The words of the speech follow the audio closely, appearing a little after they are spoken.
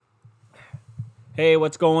Hey,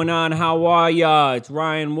 what's going on? How are ya? It's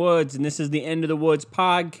Ryan Woods, and this is the End of the Woods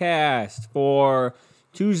podcast for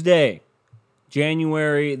Tuesday,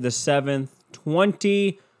 January the 7th,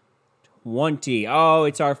 2020. Oh,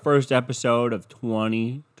 it's our first episode of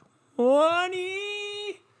 2020.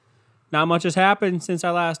 Not much has happened since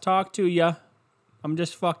I last talked to ya. I'm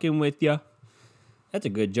just fucking with ya. That's a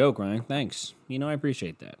good joke, Ryan. Thanks. I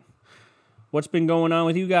appreciate that. What's been going on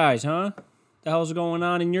with you guys, huh? The hell's going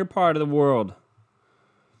on in your part of the world?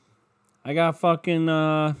 I gotta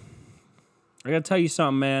tell you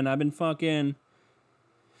something, man. I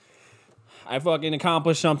fucking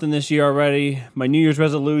accomplished something this year already. My New Year's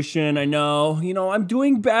resolution, I know. I'm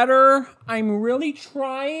doing better. I'm really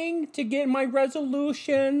trying to get my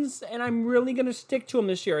resolutions, and I'm really gonna stick to them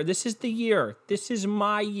this year. This is the year. This is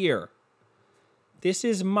my year. This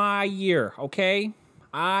is my year, okay?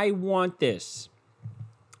 I want this.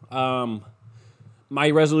 My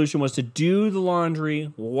resolution was to do the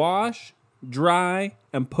laundry, wash, dry,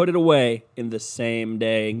 and put it away in the same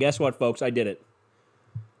day. And guess what, folks? I did it.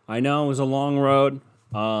 I know it was a long road.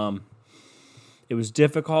 It was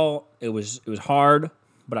difficult. It was hard,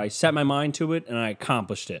 but I set my mind to it and I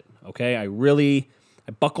accomplished it. Okay? I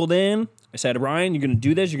buckled in. I said, Ryan, you're going to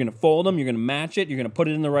do this. You're going to fold them. You're going to match it. You're going to put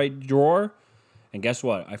it in the right drawer. And guess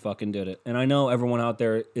what? I fucking did it. And I know everyone out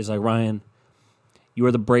there is like, Ryan, you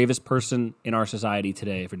are the bravest person in our society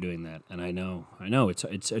today for doing that. And I know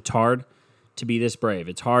it's hard to be this brave.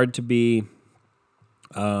 It's hard to be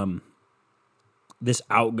this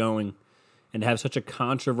outgoing and to have such a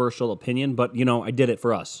controversial opinion. But, I did it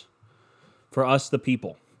for us, the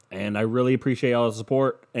people. And I really appreciate all the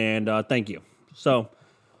support. And thank you. So,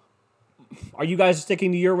 are you guys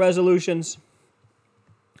sticking to your resolutions?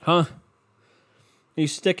 Huh? Are you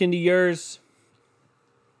sticking to yours?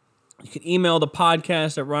 You can email the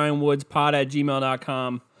podcast at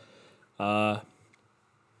ryanwoodspod@gmail.com. That's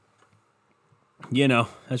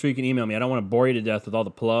where you can email me. I don't want to bore you to death with all the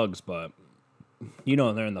plugs, but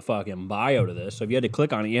they're in the fucking bio to this. So if you had to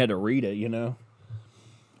click on it, you had to read it, Don't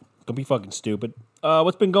be fucking stupid.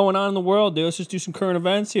 What's been going on in the world, dude? Let's just do some current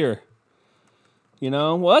events here.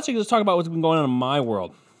 Well, let's talk about what's been going on in my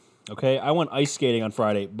world. Okay, I went ice skating on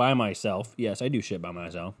Friday by myself. Yes, I do shit by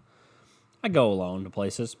myself. I go alone to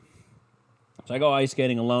places. So I go ice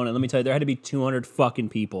skating alone, and let me tell you, there had to be 200 fucking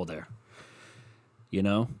people there.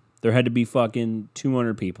 There had to be fucking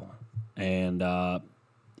 200 people. And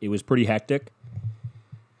it was pretty hectic.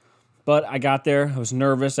 But I got there. I was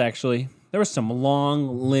nervous, actually. There was some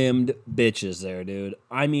long-limbed bitches there, dude.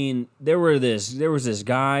 I mean, there was this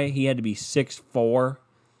guy. He had to be 6'4".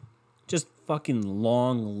 Just fucking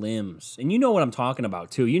long limbs. And you know what I'm talking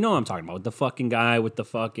about, too. You know what I'm talking about. With the fucking guy with the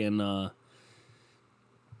fucking...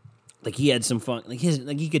 he had some fun,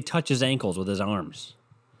 he could touch his ankles with his arms,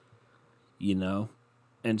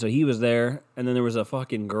 And so he was there, and then there was a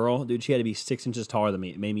fucking girl, dude, she had to be 6 inches taller than me.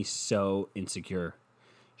 It made me so insecure.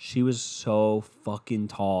 She was so fucking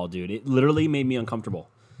tall, dude. It literally made me uncomfortable.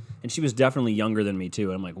 And she was definitely younger than me, too.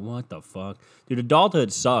 And I'm like, what the fuck? Dude,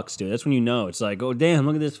 adulthood sucks, dude. That's when you know. It's like, oh, damn,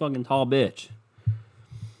 look at this fucking tall bitch.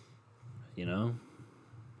 If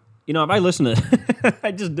I listen to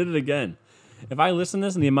I just did it again. If I listen to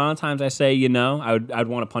this and the amount of times I say, I'd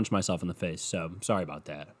want to punch myself in the face. So, sorry about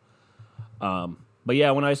that. But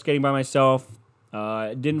yeah, when I was skating by myself,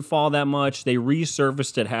 it didn't fall that much. They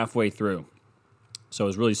resurfaced it halfway through. So, it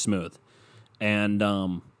was really smooth.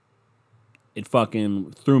 And it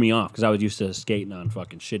fucking threw me off because I was used to skating on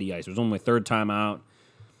fucking shitty ice. It was only my third time out.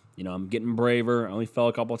 I'm getting braver. I only fell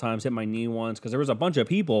a couple of times, hit my knee once because there was a bunch of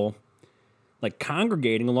people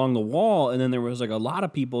congregating along the wall, and then there was a lot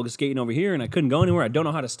of people skating over here, and I couldn't go anywhere. I don't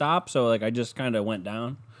know how to stop, so I just kind of went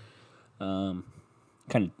down.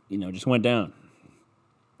 Just went down.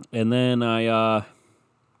 And then I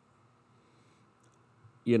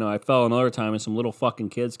fell another time, and some little fucking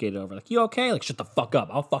kid skated over. Like, you okay? Like, shut the fuck up.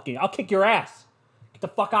 I'll kick your ass. Get the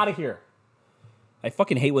fuck out of here. I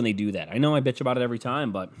fucking hate when they do that. I know I bitch about it every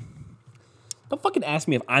time, but don't fucking ask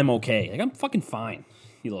me if I'm okay. I'm fucking fine,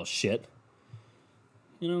 you little shit.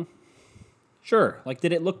 Sure.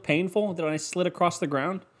 Did it look painful? Did I slid across the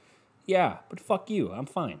ground? Yeah, but fuck you. I'm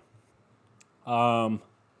fine.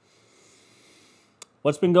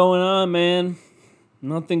 What's been going on, man?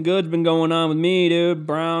 Nothing good's been going on with me, dude.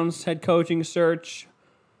 Browns head coaching search.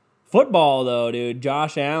 Football, though, dude.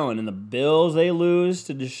 Josh Allen and the Bills, they lose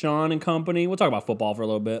to Deshaun and company. We'll talk about football for a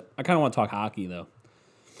little bit. I kind of want to talk hockey, though,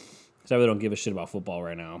 because I really don't give a shit about football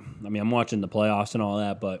right now. I mean, I'm watching the playoffs and all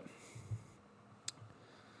that, but...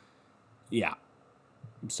 yeah.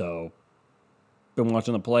 So, been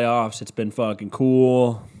watching the playoffs. It's been fucking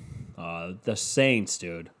cool. The Saints,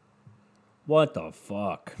 dude. What the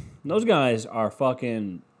fuck? Those guys are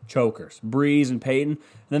fucking chokers. Breeze and Peyton. And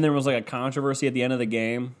then there was like a controversy at the end of the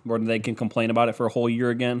game where they can complain about it for a whole year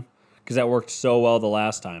again because that worked so well the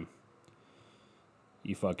last time.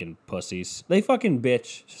 You fucking pussies. They fucking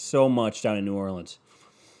bitch so much down in New Orleans.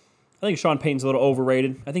 I think Sean Payton's a little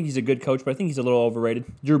overrated. I think he's a good coach, but I think he's a little overrated.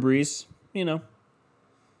 Drew Brees, a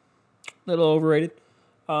little overrated.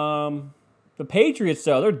 The Patriots,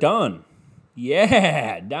 though, they're done.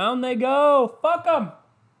 Yeah, down they go. Fuck them.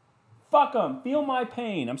 Fuck them. Feel my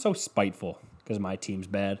pain. I'm so spiteful because my team's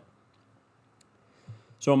bad.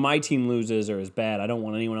 So when my team loses or is bad, I don't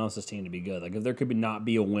want anyone else's team to be good. Like, if there could not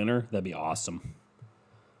be a winner, that'd be awesome.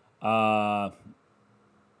 But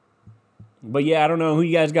yeah, I don't know who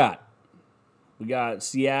you guys got. We got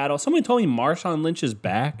Seattle. Somebody told me Marshawn Lynch is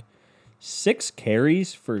back. 6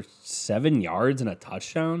 carries for 7 yards and a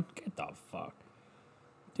touchdown? Get the fuck.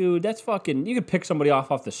 Dude, that's fucking... You could pick somebody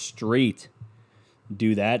off the street.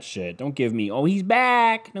 Do that shit. Don't give me, oh, he's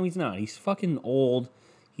back. No, he's not. He's fucking old.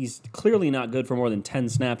 He's clearly not good for more than 10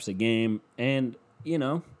 snaps a game. And, he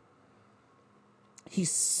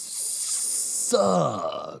sucks.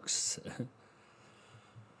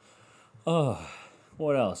 Oh,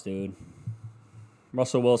 what else, dude?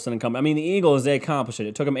 Russell Wilson and company. I mean, the Eagles, they accomplished it.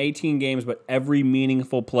 It took them 18 games, but every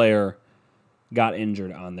meaningful player got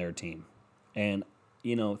injured on their team. And,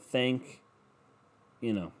 it only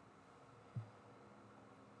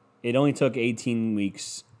took 18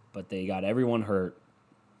 weeks, but they got everyone hurt.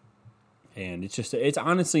 And it's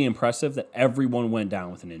honestly impressive that everyone went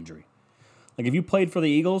down with an injury. Like, if you played for the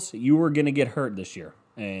Eagles, you were going to get hurt this year.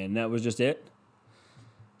 And that was just it.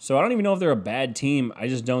 So I don't even know if they're a bad team. I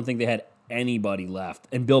just don't think they had anybody left.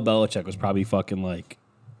 And Bill Belichick was probably fucking like,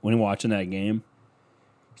 when watching that game,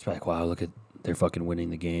 he's probably like, wow, look at, they're fucking winning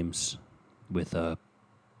the games with all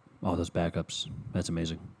those backups. That's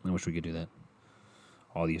amazing. I wish we could do that.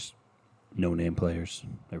 All these no-name players.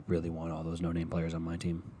 I really want all those no-name players on my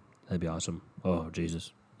team. That'd be awesome. Oh,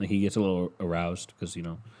 Jesus. Like, he gets a little aroused because,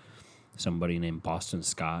 somebody named Boston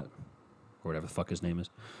Scott, or whatever the fuck his name is,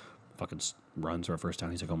 fucking runs our first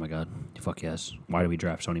down. He's like, oh my God, fuck yes. Why did we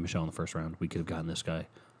draft Sony Michel in the first round? We could have gotten this guy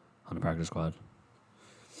on the practice squad.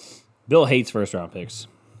 Bill hates first round picks.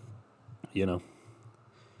 Who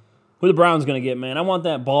the Browns going to get, man? I want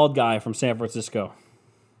that bald guy from San Francisco.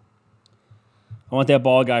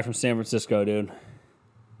 Dude.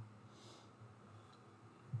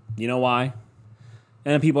 You know why?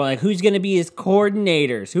 And then people are like, who's going to be his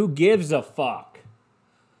coordinators? Who gives a fuck?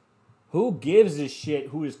 Who gives a shit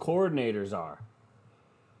who his coordinators are?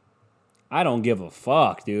 I don't give a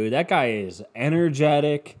fuck, dude. That guy is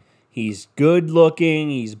energetic. He's good looking.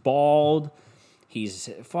 He's bald. He's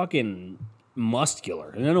fucking muscular.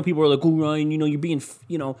 And I know people are like, oh, Ryan, you're being,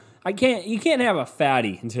 you can't have a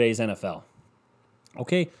fatty in today's NFL.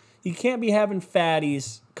 Okay? You can't be having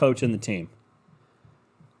fatties coaching the team.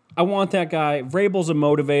 I want that guy. Vrabel's a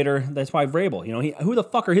motivator. That's why Vrabel, who the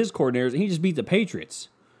fuck are his coordinators? He just beat the Patriots.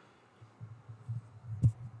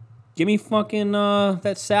 Give me fucking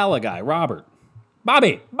that Salah guy, Robert.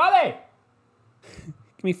 Bobby!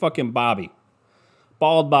 Give me fucking Bobby.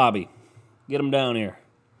 Bald Bobby. Get him down here.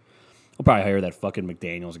 We'll probably hire that fucking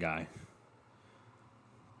McDaniels guy.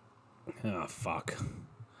 Oh, fuck.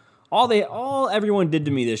 All everyone did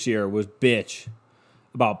to me this year was bitch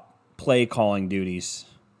about play calling duties.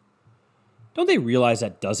 Don't they realize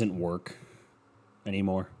that doesn't work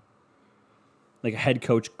anymore? Like a head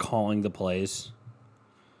coach calling the plays.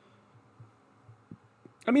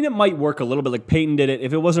 I mean, it might work a little bit like Peyton did it.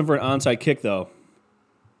 If it wasn't for an onside kick, though,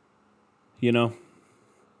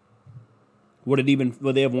 would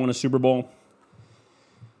they have won a Super Bowl?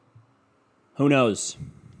 Who knows?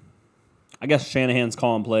 I guess Shanahan's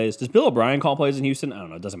calling plays. Does Bill O'Brien call plays in Houston? I don't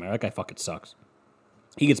know. It doesn't matter. That guy fucking sucks.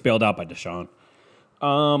 He gets bailed out by Deshaun.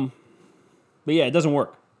 But yeah, it doesn't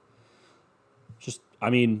work.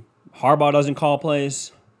 Harbaugh doesn't call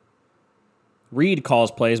plays. Reed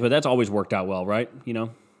calls plays, but that's always worked out well, right?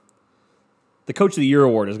 The Coach of the Year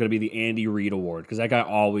award is going to be the Andy Reid award because that guy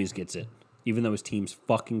always gets it. Even though his teams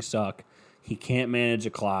fucking suck. He can't manage a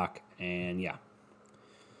clock, and yeah.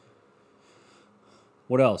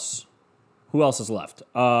 What else? Who else is left?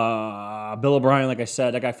 Bill O'Brien, like I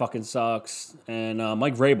said, that guy fucking sucks. And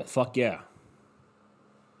Mike Vrabel, fuck yeah.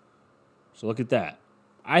 So look at that.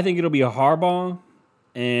 I think it'll be a Harbaugh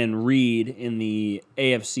and Reed in the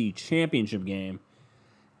AFC Championship game.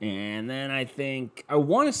 And then I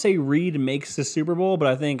want to say Reed makes the Super Bowl, but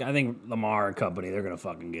I think Lamar and company, they're going to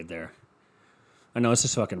fucking get there. I know it's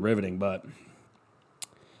just fucking riveting, but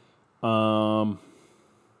and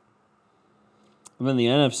then the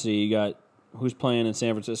NFC, you got who's playing in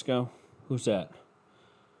San Francisco? Who's that?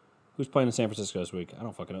 Who's playing in San Francisco this week? I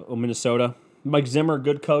don't fucking know. Oh, Minnesota. Mike Zimmer,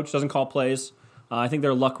 good coach, doesn't call plays. I think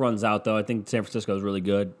their luck runs out, though. I think San Francisco is really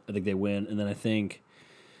good. I think they win. And then I think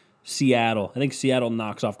Seattle. I think Seattle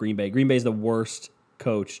knocks off Green Bay. Green Bay is the worst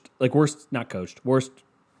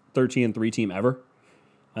 13-3 team ever,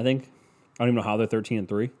 I think. I don't even know how they're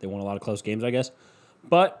 13-3. They won a lot of close games, I guess.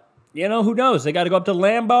 But, who knows? They got to go up to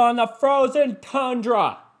Lambeau on the frozen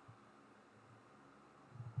tundra.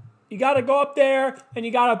 You got to go up there, and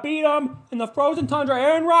you got to beat them in the frozen tundra.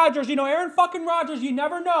 Aaron Rodgers, Aaron fucking Rodgers, you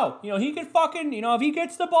never know. He can fucking, if he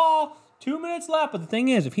gets the ball, 2 minutes left. But the thing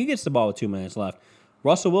is, if he gets the ball with 2 minutes left,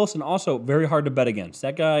 Russell Wilson also very hard to bet against.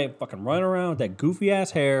 That guy fucking running around with that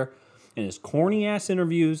goofy-ass hair and his corny-ass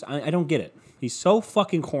interviews. I don't get it. He's so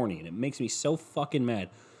fucking corny, and it makes me so fucking mad.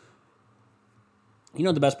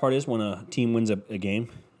 The best part is when a team wins a game,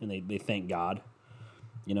 and they thank God.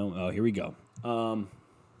 Here we go.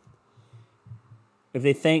 If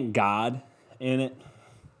they thank God in it,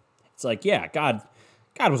 it's like, yeah, God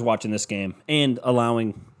was watching this game and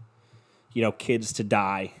allowing, kids to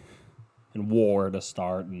die and war to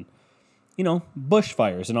start and,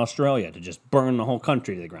 bushfires in Australia to just burn the whole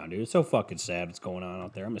country to the ground, dude. It's so fucking sad what's going on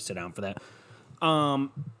out there. I'm going to sit down for that.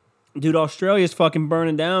 Dude, Australia's fucking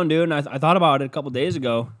burning down, dude. And I thought about it a couple days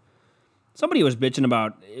ago. Somebody was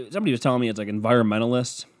telling me it's like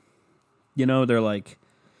environmentalists. They're like,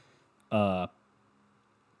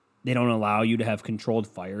 they don't allow you to have controlled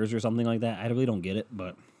fires or something like that. I really don't get it,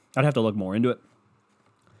 but I'd have to look more into it.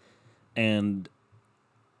 And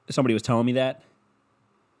somebody was telling me that.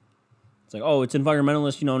 It's like, oh, it's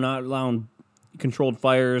environmentalists, not allowing controlled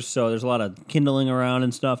fires, so there's a lot of kindling around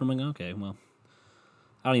and stuff. I'm like, okay, well,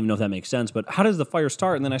 I don't even know if that makes sense, but how does the fire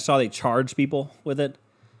start? And then I saw they charge people with it.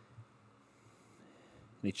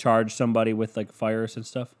 They charge somebody with, like, fires and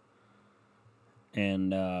stuff.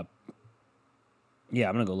 And, yeah,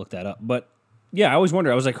 I'm going to go look that up. But, yeah, I always wonder.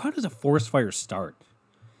 I was like, how does a forest fire start?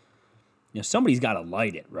 Somebody's got to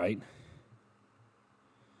light it, right?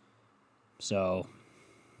 So,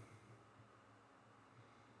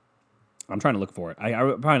 I'm trying to look for it. I'm probably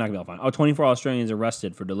not going to be able to find it. 24 Australians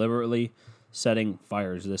arrested for deliberately setting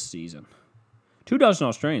fires this season. 24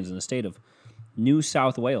 Australians in the state of New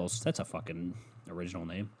South Wales. That's a fucking original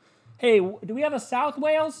name. Hey, do we have a South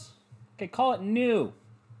Wales? Okay, call it New.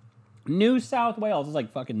 New South Wales. It's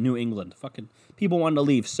like fucking New England. Fucking people wanted to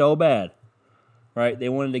leave so bad. Right? They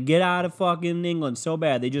wanted to get out of fucking England so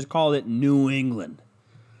bad. They just called it New England.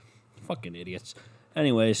 Fucking idiots.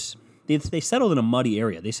 Anyways, they settled in a muddy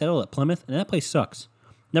area. They settled at Plymouth, and that place sucks.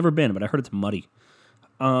 Never been, but I heard it's muddy.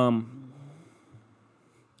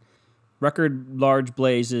 Record large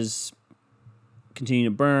blazes continue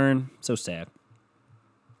to burn. So sad.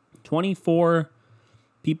 24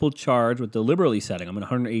 people charged with deliberately setting them, and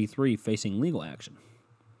 183 facing legal action.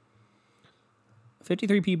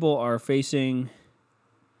 53 people are facing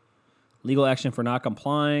legal action for not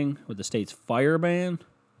complying with the state's fire ban.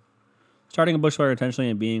 Starting a bushfire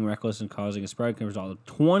intentionally and being reckless and causing a spread can result in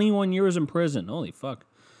 21 years in prison. Holy fuck.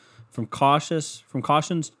 From cautions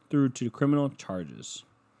through to criminal charges.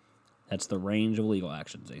 That's the range of legal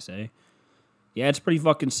actions, they say. Yeah, it's pretty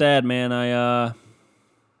fucking sad, man.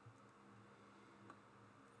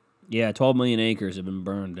 12 million acres have been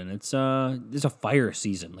burned, and it's a fire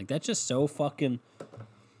season. Like, that's just so fucking...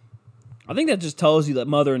 I think that just tells you that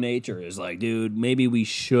Mother Nature is like, dude, maybe we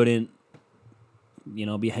shouldn't,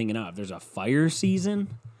 be hanging out. If there's a fire season,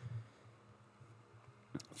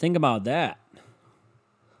 think about that.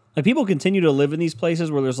 Like, people continue to live in these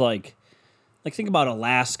places where there's like think about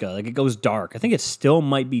Alaska. Like, it goes dark. I think it still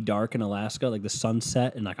might be dark in Alaska, like the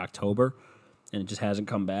sunset in like October, and it just hasn't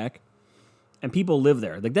come back. And people live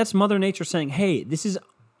there. Like, that's Mother Nature saying, hey, this is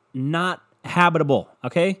not habitable,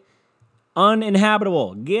 okay?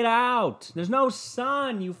 Uninhabitable. Get out. There's no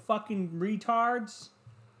sun, you fucking retards.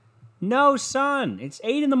 No sun. It's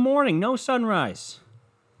 8 a.m, no sunrise.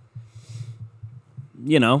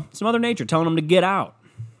 It's Mother Nature telling them to get out.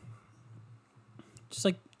 Just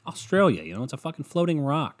like Australia, it's a fucking floating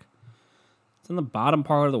rock. It's in the bottom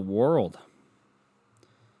part of the world.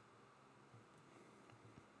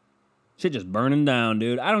 Shit just burning down,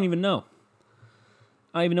 dude. I don't even know.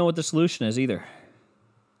 I don't even know what the solution is either.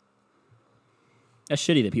 That's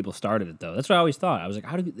shitty that people started it, though. That's what I always thought. I was like,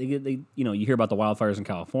 how do they you hear about the wildfires in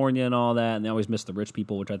California and all that, and they always miss the rich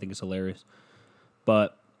people, which I think is hilarious.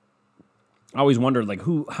 But I always wondered, like,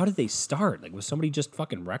 how did they start? Like, was somebody just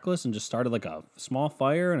fucking reckless and just started, like, a small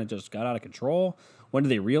fire and it just got out of control? When did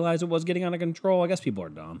they realize it was getting out of control? I guess people are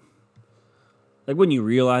dumb. Like, when you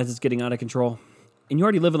realize it's getting out of control, and you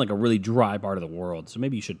already live in, like, a really dry part of the world, so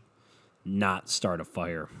maybe you should not start a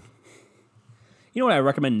fire. You know what I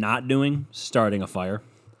recommend not doing? Starting a fire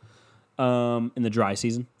in the dry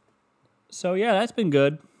season. So, yeah, that's been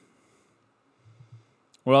good.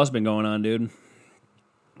 What else been going on, dude?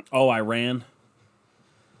 Oh, Iran.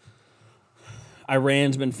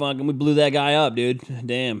 Iran's been fucking... We blew that guy up, dude.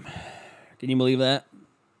 Damn. Can you believe that?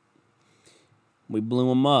 We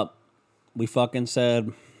blew him up. We fucking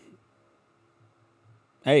said,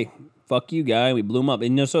 hey, fuck you, guy. We blew him up.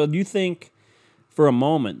 And so do you think for a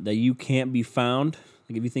moment that you can't be found?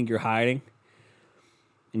 Like if you think you're hiding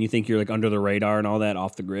and you think you're like under the radar and all that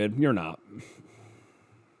off the grid, you're not.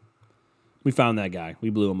 We found that guy. We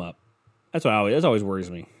blew him up. That always worries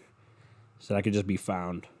me. So I could just be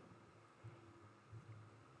found.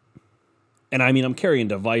 And I mean, I'm carrying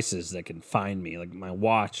devices that can find me, like my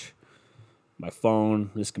watch, my phone,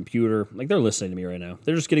 this computer. Like they're listening to me right now.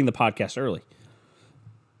 They're just getting the podcast early.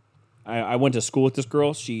 I went to school with this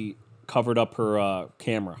girl. She covered up her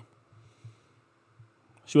camera.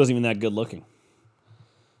 She wasn't even that good looking.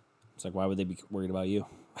 It's like, why would they be worried about you?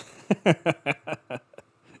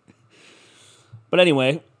 But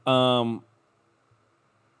anyway, yeah,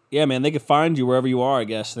 man, they could find you wherever you are, I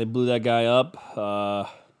guess. They blew that guy up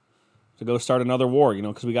to go start another war,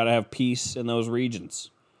 because we got to have peace in those regions,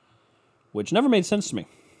 which never made sense to me.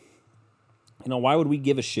 Why would we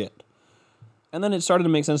give a shit? And then it started to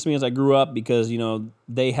make sense to me as I grew up because,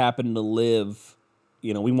 they happen to live,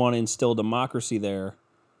 we want to instill democracy there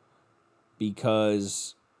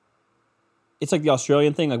because it's like the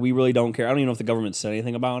Australian thing. Like, we really don't care. I don't even know if the government said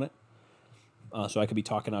anything about it. So I could be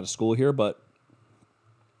talking out of school here, but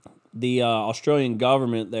the Australian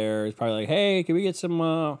government there is probably like, hey, can we get some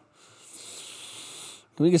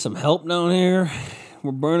help down here?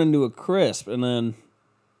 We're burning to a crisp. And then,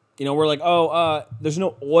 we're like, there's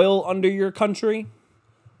no oil under your country.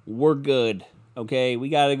 We're good. Okay, we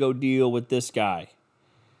got to go deal with this guy.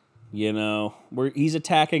 He's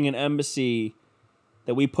attacking an embassy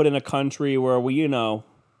that we put in a country where we,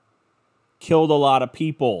 killed a lot of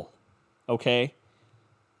people. Okay,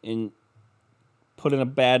 and put in a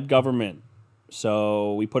bad government.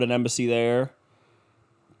 So we put an embassy there.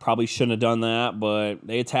 Probably shouldn't have done that, but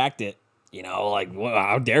they attacked it.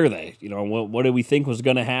 How dare they? What did we think was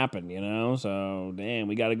going to happen? So damn,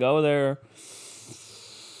 we got to go there.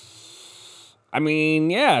 I mean,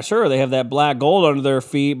 yeah, sure, they have that black gold under their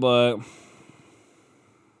feet, but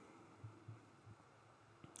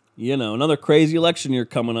another crazy election year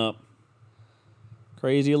coming up.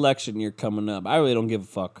 Crazy election year coming up. I really don't give a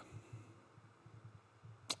fuck.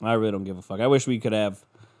 I wish we could have...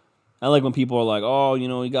 I like when people are like, oh,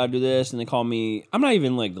 you got to do this, and they call me... I'm not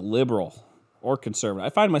even, like, liberal or conservative. I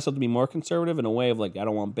find myself to be more conservative in a way of, like, I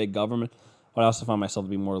don't want big government, but I also find myself to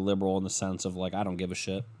be more liberal in the sense of, like, I don't give a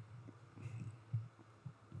shit.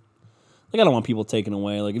 Like, I don't want people taken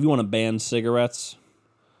away. Like, if you want to ban cigarettes...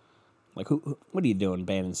 Like, what are you doing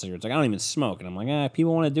banning cigarettes? Like, I don't even smoke. And I'm like,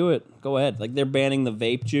 people want to do it. Go ahead. Like, they're banning the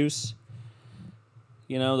vape juice.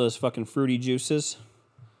 Those fucking fruity juices.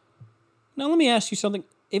 Now, let me ask you something.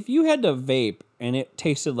 If you had to vape and it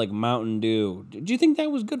tasted like Mountain Dew, do you think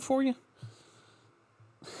that was good for you?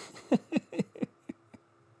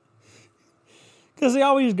 Because they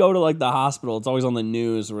always go to, like, the hospital. It's always on the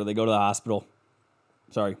news where they go to the hospital.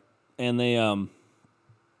 Sorry. And they're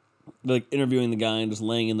like interviewing the guy and just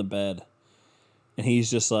laying in the bed. And he's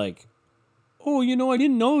just like, oh, I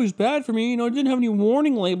didn't know it was bad for me. It didn't have any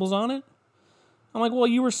warning labels on it. I'm like, well,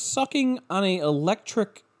 you were sucking on a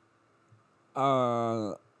electric,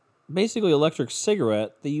 basically electric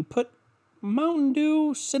cigarette that you put Mountain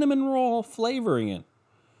Dew cinnamon roll flavoring in.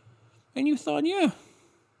 And you thought, yeah,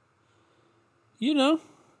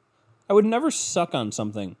 I would never suck on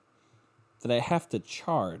something that I have to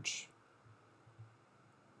charge.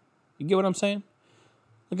 You get what I'm saying?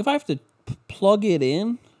 Like, if I have to plug it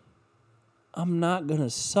in, I'm not going to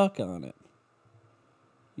suck on it.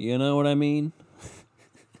 You know what I mean?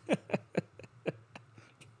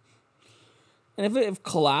 And if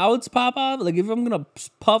clouds pop out, like if I'm going to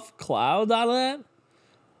puff clouds out of that,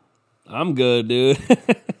 I'm good, dude.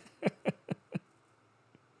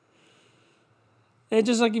 And it's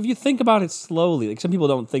just like, if you think about it slowly, like some people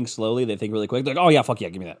don't think slowly, they think really quick. They're like, oh yeah, fuck yeah,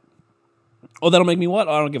 give me that. Oh, that'll make me what?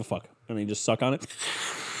 Oh, I don't give a fuck. And they just suck on it.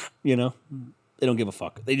 They don't give a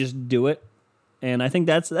fuck. They just do it. And I think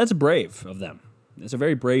that's brave of them. It's a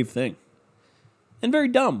very brave thing. And very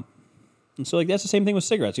dumb. And so, like, that's the same thing with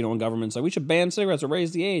cigarettes. When government's like, we should ban cigarettes or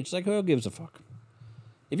raise the age. It's like, who gives a fuck?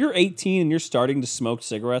 If you're 18 and you're starting to smoke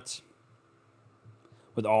cigarettes,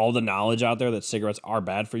 with all the knowledge out there that cigarettes are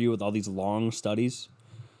bad for you, with all these long studies,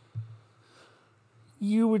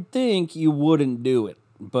 you would think you wouldn't do it.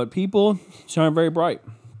 But people aren't very bright.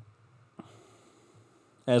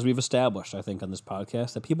 as we've established, I think, on this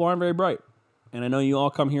podcast, that people aren't very bright. And I know you all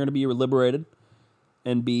come here to be liberated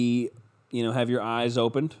and have your eyes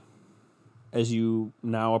opened as you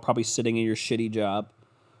now are probably sitting in your shitty job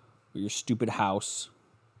or your stupid house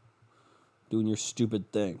doing your stupid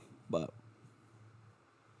thing. But,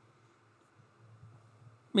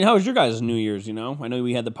 how was your guys' New Year's, I know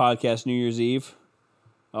we had the podcast New Year's Eve.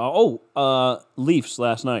 Leafs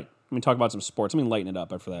last night. Let me talk about some sports. Let me lighten it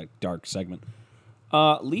up after that dark segment.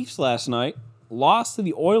 Leafs last night lost to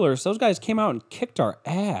the Oilers. Those guys came out and kicked our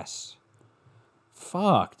ass.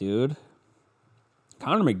 Fuck, dude.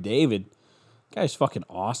 Connor McDavid, guy's fucking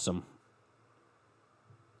awesome.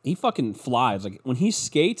 He fucking flies. Like, when he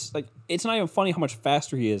skates, like, it's not even funny how much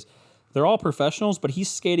faster he is. They're all professionals, but he's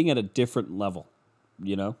skating at a different level,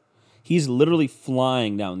 He's literally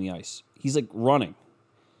flying down the ice. He's, like, running.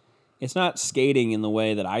 It's not skating in the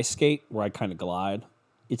way that I skate, where I kind of glide.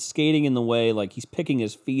 It's skating in the way, like, he's picking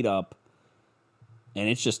his feet up, and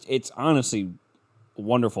it's honestly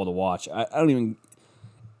wonderful to watch. I don't even...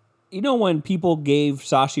 when people gave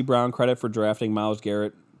Sashi Brown credit for drafting Myles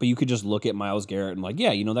Garrett, but you could just look at Myles Garrett and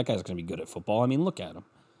that guy's going to be good at football. I mean, look at him.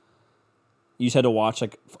 You just had to watch,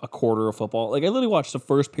 like, a quarter of football. Like, I literally watched the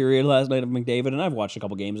first period last night of McDavid, and I've watched a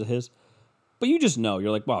couple games of his. But you just know.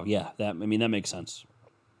 You're like, wow, yeah, that makes sense.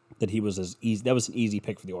 That he was that was an easy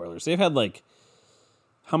pick for the Oilers. They've had, like,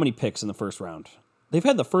 how many picks in the first round? They've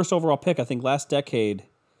had the first overall pick, I think, last decade,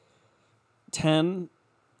 10,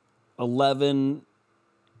 11,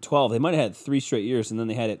 12. They might have had 3 straight years, and then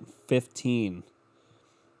they had it 15.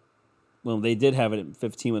 Well, they did have it at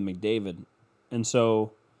 15 with McDavid. And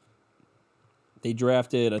so they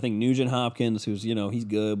drafted, I think, Nugent Hopkins, who's, he's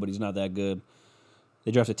good, but he's not that good.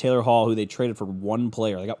 They drafted Taylor Hall, who they traded for one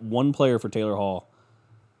player. They got one player for Taylor Hall.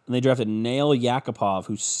 And they drafted Nail Yakupov,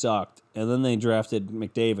 who sucked. And then they drafted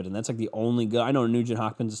McDavid, and that's like the only guy. I know Nugent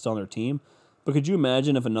Hopkins is still on their team, but could you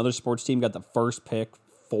imagine if another sports team got the first pick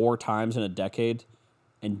 4 times in a decade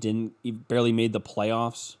and barely made the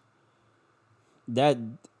playoffs? That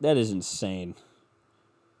is insane.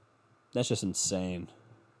 That's just insane.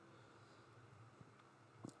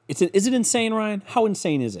 Is it insane, Ryan? How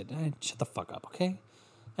insane is it? Shut the fuck up, okay?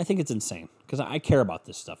 I think it's insane because I care about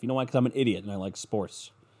this stuff. You know why? Because I'm an idiot and I like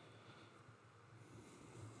sports.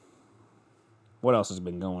 What else has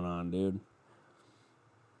been going on, dude?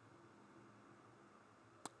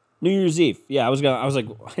 New Year's Eve. Yeah, I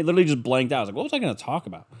literally just blanked out. I was like, what was I going to talk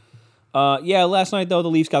about? Last night, though, the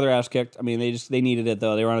Leafs got their ass kicked. I mean, they needed it,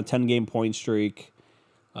 though. They were on a 10-game point streak.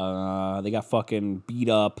 They got fucking beat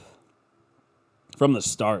up from the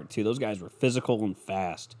start, too. Those guys were physical and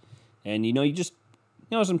fast. And,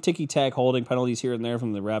 some ticky-tack holding penalties here and there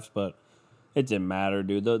from the refs, but it didn't matter,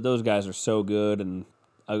 dude. Those guys are so good, and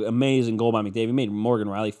an amazing goal by McDavid. Made Morgan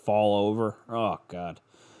Riley fall over. Oh, God.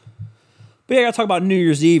 But yeah, I got to talk about New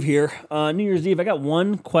Year's Eve here. New Year's Eve, I got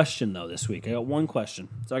one question, though, this week. I got one question.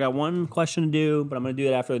 So I got one question to do, but I'm going to do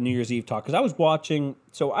it after the New Year's Eve talk. Because I was watching,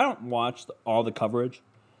 so I don't watch all the coverage.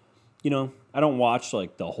 I don't watch,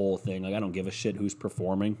 like, the whole thing. Like, I don't give a shit who's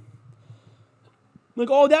performing. Like,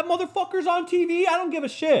 oh, that motherfucker's on TV? I don't give a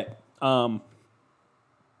shit. But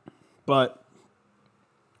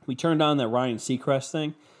we turned on that Ryan Seacrest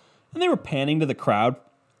thing, and they were panning to the crowd.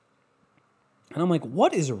 And I'm like,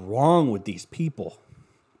 what is wrong with these people?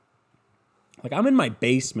 Like, I'm in my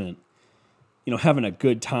basement, having a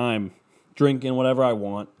good time, drinking whatever I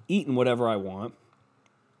want, eating whatever I want,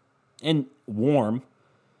 and warm,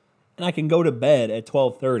 and I can go to bed at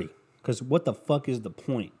 12:30, because what the fuck is the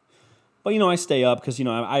point? But, I stay up because,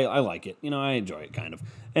 I like it. I enjoy it, kind of.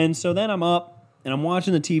 And so then I'm up, and I'm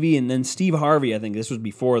watching the TV, and then Steve Harvey, I think this was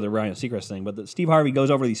before the Ryan Seacrest thing, but Steve Harvey goes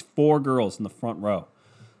over these 4 girls in the front row.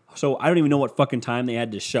 So I don't even know what fucking time they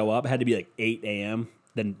had to show up. It had to be like 8 a.m.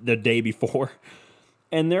 than the day before.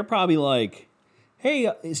 And they're probably like,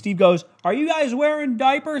 hey, Steve goes, are you guys wearing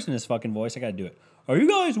diapers? In his fucking voice, I got to do it. Are you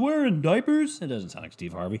guys wearing diapers? It doesn't sound like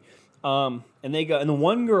Steve Harvey. And they go, and the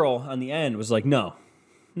one girl on the end was like, no.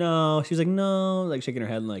 She was like, no, like shaking her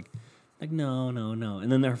head and like no.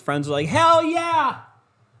 And then their friends were like, hell yeah,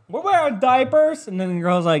 we're wearing diapers. And then the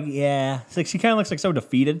girl's like, yeah. It's like, she kind of looks like so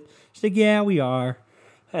defeated. She's like, yeah, we are.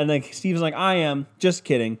 And like Steve's like, I am. Just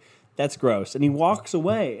kidding. That's gross. And he walks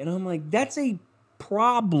away. And I'm like, that's a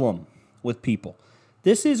problem with people.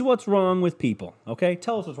 This is what's wrong with people. Okay?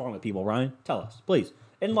 Tell us what's wrong with people, Ryan. Tell us. Please.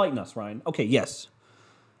 Enlighten us, Ryan. Okay, yes.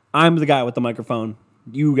 I'm the guy with the microphone.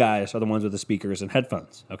 You guys are the ones with the speakers and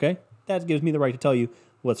headphones. Okay? That gives me the right to tell you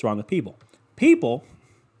what's wrong with people. People,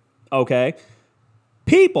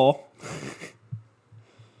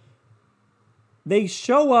 they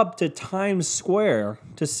show up to Times Square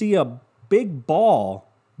to see a big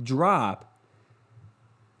ball drop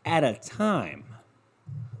at a time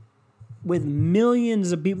with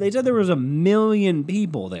millions of people. They said there was 1 million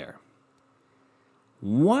people there.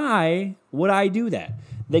 Why would I do that?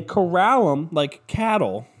 They corral them like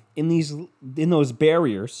cattle in those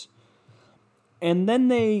barriers, and then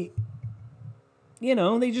they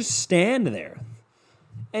just stand there.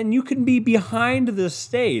 And you can be behind the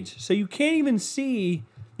stage, so you can't even see.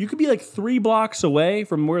 You could be like 3 blocks away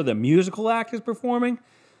from where the musical act is performing,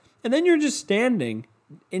 and then you're just standing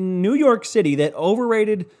in New York City, that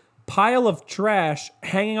overrated pile of trash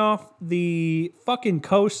hanging off the fucking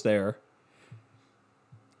coast there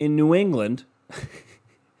in New England.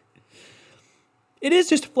 It is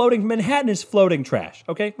just floating. Manhattan is floating trash,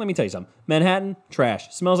 okay? Let me tell you something. Manhattan,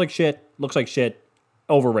 trash. Smells like shit, looks like shit,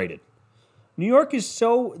 overrated. New York is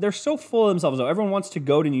they're so full of themselves, though. Everyone wants to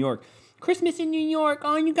go to New York. Christmas in New York,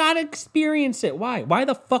 oh, you gotta experience it. Why? Why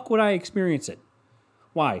the fuck would I experience it?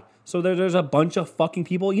 Why? So there's a bunch of fucking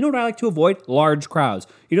people. You know what I like to avoid? Large crowds.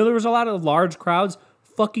 You know there was a lot of large crowds?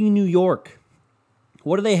 Fucking New York.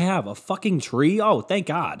 What do they have? A fucking tree? Oh, thank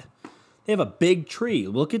God. They have a big tree.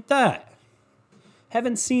 Look at that.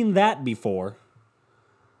 Haven't seen that before.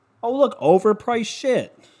 Oh, look, overpriced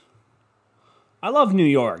shit. I love New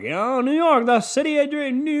York. You know, New York, the city of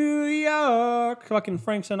dreams. New York. Fucking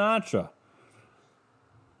Frank Sinatra.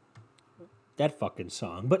 That fucking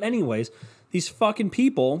song. But anyways, these fucking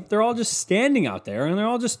people, they're all just standing out there, and they're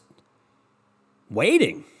all just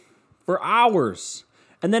waiting for hours.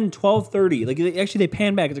 And then 12:30, they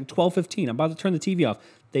pan back. It's like 12:15. I'm about to turn the TV off.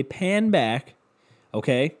 They pan back,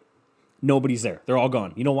 okay? Nobody's there. They're all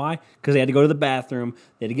gone. You know why? Because they had to go to the bathroom.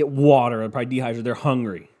 They had to get water. They're probably dehydrated. They're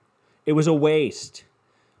hungry. It was a waste.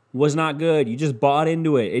 It was not good. You just bought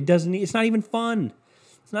into it. It's not even fun.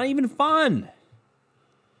 It's not even fun.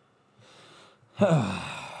 All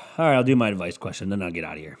right, I'll do my advice question, then I'll get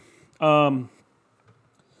out of here.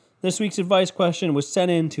 This week's advice question was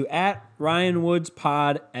sent in to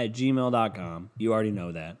 @RyanWoodsPod@gmail.com. You already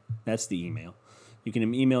know that. That's the email. You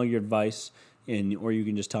can email your advice, or you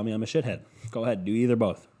can just tell me I'm a shithead. Go ahead, do either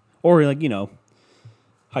both. Or,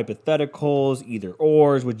 hypotheticals, either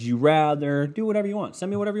ors, would you rather, do whatever you want. Send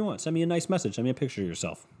me whatever you want. Send me a nice message. Send me a picture of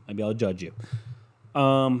yourself. Maybe I'll judge you.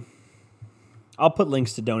 I'll put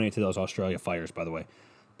links to donate to those Australia fires, by the way,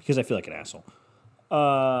 because I feel like an asshole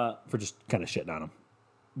for just kind of shitting on them.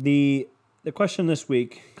 The question this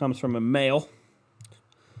week comes from a male.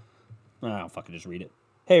 I'll fucking just read it.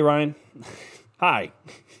 Hey, Ryan. Hi.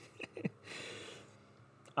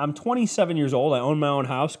 I'm 27 years old. I own my own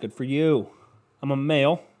house. Good for you. I'm a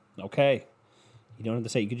male. Okay. You don't have to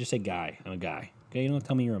say. You could just say guy. I'm a guy. Okay. You don't have to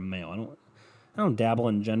tell me you're a male. I don't dabble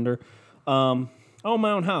in gender. I own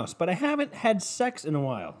my own house, but I haven't had sex in a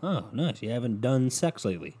while. Oh, nice. You haven't done sex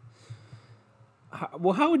lately.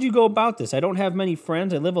 How would you go about this? I don't have many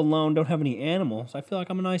friends. I live alone. Don't have any animals. I feel like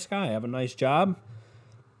I'm a nice guy. I have a nice job.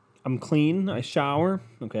 I'm clean. I shower.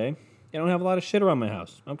 Okay. I don't have a lot of shit around my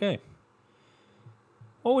house. Okay.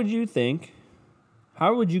 What would you think?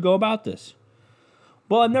 How would you go about this?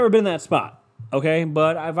 Well, I've never been in that spot. Okay.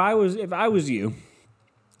 But if I was you,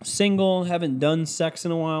 single, haven't done sex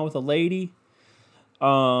in a while with a lady,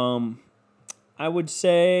 I would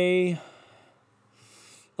say,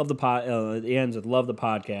 love the it ends with love the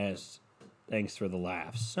podcast. Thanks for the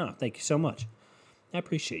laughs. Oh, thank you so much. I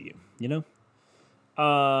appreciate you.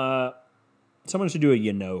 Someone should do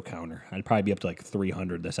a counter. I'd probably be up to like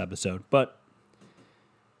 300 this episode. But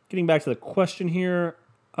getting back to the question here,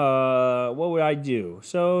 what would I do?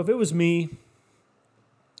 So if it was me,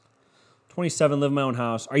 27, live in my own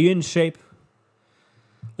house. Are you in shape?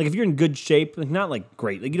 Like, if you're in good shape, like, not, like,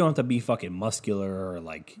 great. Like, you don't have to be fucking muscular or,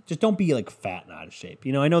 like, just don't be, like, fat and out of shape.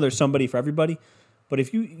 I know there's somebody for everybody, but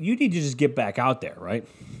if you need to just get back out there, right?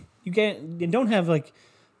 You don't have, like,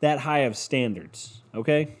 that high of standards,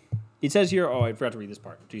 okay? It says here, I forgot to read this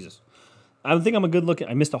part. Jesus. I think I'm a good-looking,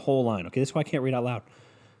 I missed a whole line, okay? That's why I can't read out loud.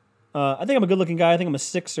 I think I'm a good-looking guy. I think I'm a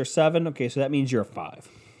 6 or 7. Okay, so that means you're a 5.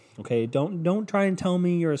 Okay? Don't try and tell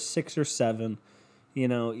me you're a 6 or 7.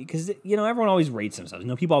 Because, everyone always rates themselves.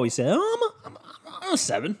 People always say, I'm a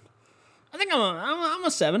 7. I think I'm a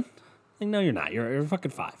 7. Like, no, you're not. You're a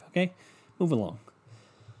fucking 5, okay? Move along.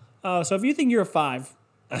 So if you think you're a 5,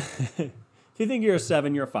 if you think you're a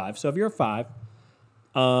 7, you're a 5. So if you're a 5,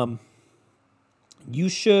 you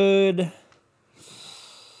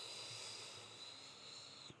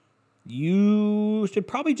should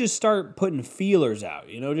probably just start putting feelers out,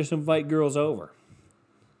 just invite girls over.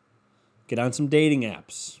 Get on some dating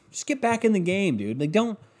apps. Just get back in the game, dude.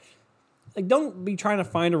 Don't be trying to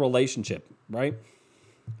find a relationship, right?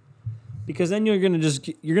 Because then you're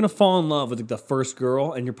gonna fall in love with like, the first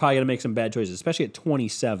girl, and you're probably gonna make some bad choices, especially at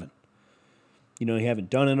 27. You know, you haven't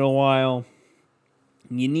done it in a while.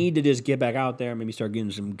 You need to just get back out there and maybe start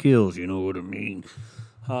getting some kills. You know what I mean?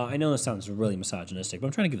 I know this sounds really misogynistic, but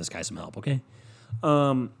I'm trying to give this guy some help. Okay,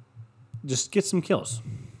 just get some kills.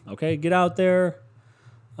 Okay, get out there,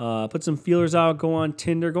 put some feelers out. Go on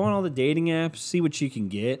Tinder. Go on all the dating apps. See what you can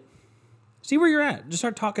get. See where you're at. Just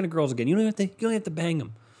start talking to girls again. You don't have to bang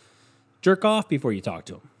them. Jerk off before you talk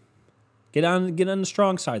to them. Get on the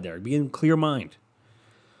strong side there. Be in clear mind.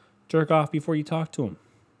 Jerk off before you talk to them.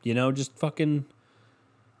 You know, just fucking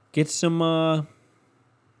get some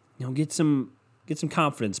get some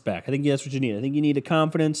confidence back. I think that's what you need. I think you need a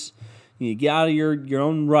confidence. You need to get out of your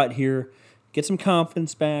own rut here. Get some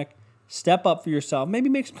confidence back. Step up for yourself. Maybe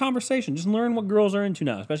make some conversation. Just learn what girls are into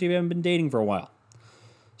now, especially if you haven't been dating for a while.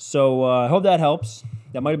 So I hope that helps.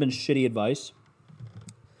 That might have been shitty advice.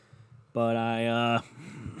 But I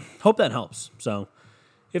hope that helps. So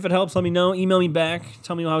if it helps, let me know. Email me back.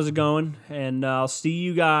 Tell me how's it going. And I'll see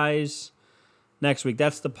you guys next week.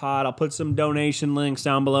 That's the pod. I'll put some donation links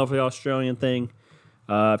down below for the Australian thing.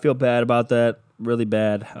 I feel bad about that. Really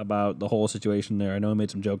bad about the whole situation there. I know I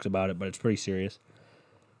made some jokes about it, but it's pretty serious.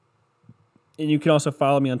 And you can also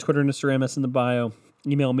follow me on Twitter and Instagram. That's in the bio.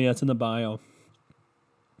 Email me. That's in the bio.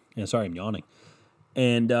 Yeah, sorry, I'm yawning.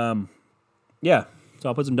 And, yeah. So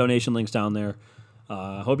I'll put some donation links down there.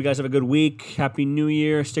 Hope you guys have a good week. Happy New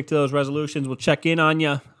Year. Stick to those resolutions. We'll check in on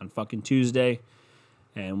you on fucking Tuesday.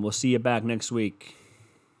 And we'll see you back next week.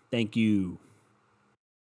 Thank you.